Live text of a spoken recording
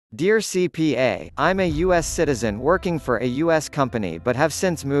Dear CPA, I'm a U.S. citizen working for a U.S. company but have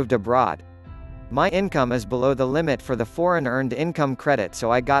since moved abroad. My income is below the limit for the foreign earned income credit,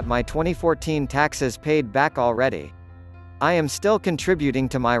 so I got my 2014 taxes paid back already. I am still contributing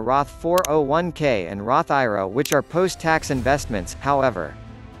to my Roth 401k and Roth IRA, which are post-tax investments, however.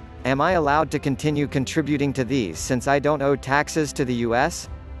 Am I allowed to continue contributing to these since I don't owe taxes to the U.S.?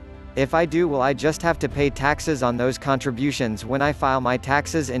 If I do, will I just have to pay taxes on those contributions when I file my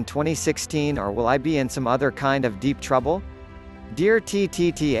taxes in 2016, or will I be in some other kind of deep trouble? Dear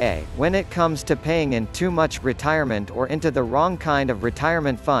TTTA, when it comes to paying in too much retirement or into the wrong kind of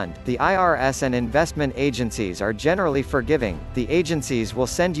retirement fund, the IRS and investment agencies are generally forgiving. The agencies will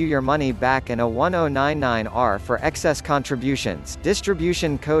send you your money back in a 1099-R for excess contributions,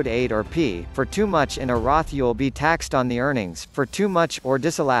 distribution code 8 or P. For too much in a Roth, you'll be taxed on the earnings. For too much or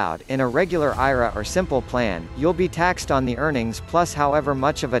disallowed in a regular IRA or simple plan, you'll be taxed on the earnings plus however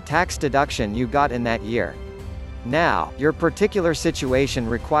much of a tax deduction you got in that year. Now, your particular situation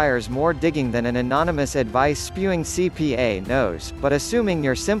requires more digging than an anonymous advice-spewing CPA knows, but assuming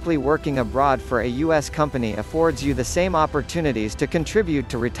you're simply working abroad for a U.S. company affords you the same opportunities to contribute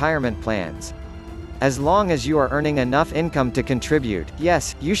to retirement plans. As long as you are earning enough income to contribute,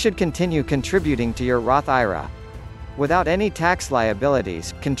 yes, you should continue contributing to your Roth IRA. Without any tax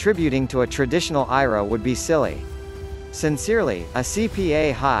liabilities, contributing to a traditional IRA would be silly. Sincerely, a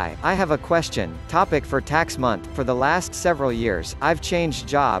CPA. Hi, I have a question. Topic for tax month. For the last several years, I've changed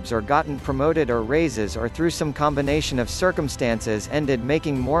jobs or gotten promoted or raises, or through some combination of circumstances ended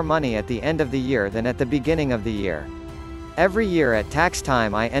making more money at the end of the year than at the beginning of the year. Every year at tax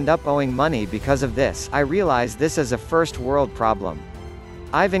time I end up owing money because of this. I realize this is a first world problem.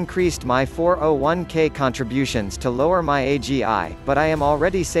 I've increased my 401k contributions to lower my AGI, but I am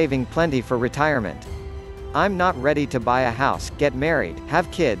already saving plenty for retirement. I'm not ready to buy a house, get married, have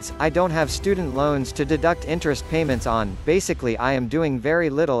kids, I don't have student loans to deduct interest payments on. Basically, I am doing very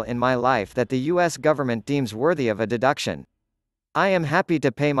little in my life that the US government deems worthy of a deduction. I am happy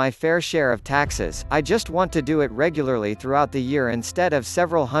to pay my fair share of taxes, I just want to do it regularly throughout the year instead of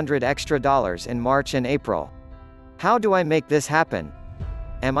several hundred extra dollars in March and April. How do I make this happen?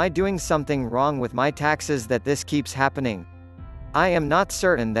 Am I doing something wrong with my taxes that this keeps happening? I am not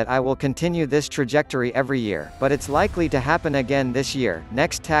certain that I will continue this trajectory every year, but it's likely to happen again this year,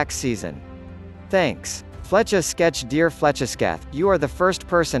 next tax season. Thanks. Fletcha Sketch. Dear Fletchasketh, you are the first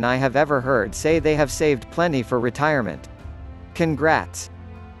person I have ever heard say they have saved plenty for retirement. Congrats.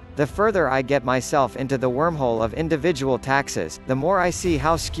 The further I get myself into the wormhole of individual taxes, the more I see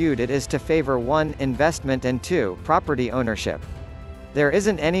how skewed it is to favor 1. Investment and 2. Property ownership. There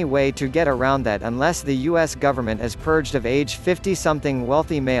isn't any way to get around that unless the US government is purged of age 50-something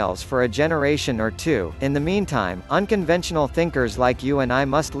wealthy males for a generation or two. In the meantime, unconventional thinkers like you and I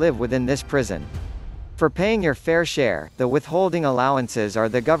must live within this prison. For paying your fair share, the withholding allowances are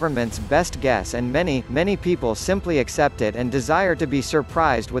the government's best guess, and many people simply accept it and desire to be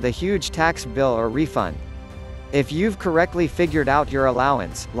surprised with a huge tax bill or refund. If you've correctly figured out your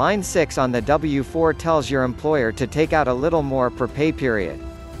allowance, line 6 on the W-4 tells your employer to take out a little more per pay period.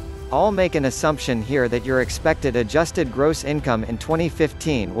 I'll make an assumption here that your expected adjusted gross income in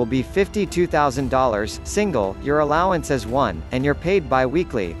 2015 will be $52,000, single, your allowance is 1, and you're paid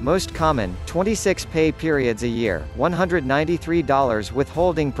bi-weekly, most common, 26 pay periods a year, $193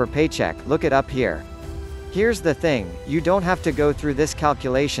 withholding per paycheck. Look it up here. Here's the thing, you don't have to go through this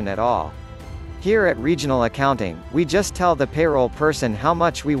calculation at all. Here at Regional Accounting, we just tell the payroll person how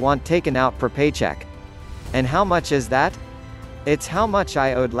much we want taken out per paycheck. And how much is that? It's how much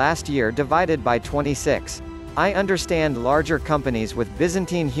I owed last year divided by 26. I understand larger companies with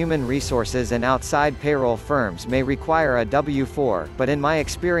Byzantine human resources and outside payroll firms may require a W-4, but in my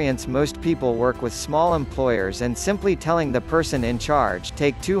experience most people work with small employers, and simply telling the person in charge,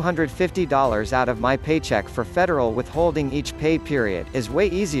 take $250 out of my paycheck for federal withholding each pay period, is way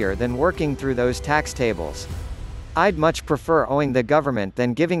easier than working through those tax tables. I'd much prefer owing the government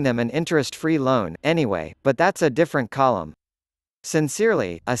than giving them an interest-free loan, anyway, but that's a different column.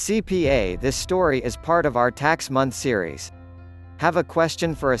 Sincerely, a CPA. This story is part of our Tax Month series. Have a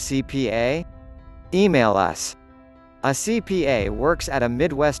question for a CPA? Email us. A CPA works at a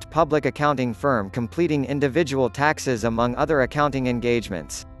Midwest public accounting firm completing individual taxes among other accounting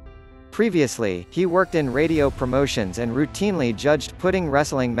engagements. Previously, he worked in radio promotions and routinely judged pudding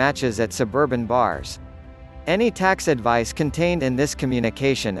wrestling matches at suburban bars. Any tax advice contained in this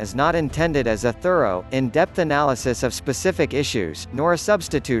communication is not intended as a thorough, in-depth analysis of specific issues, nor a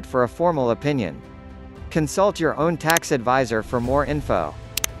substitute for a formal opinion. Consult your own tax advisor for more info.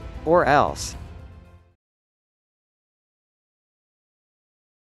 Or else.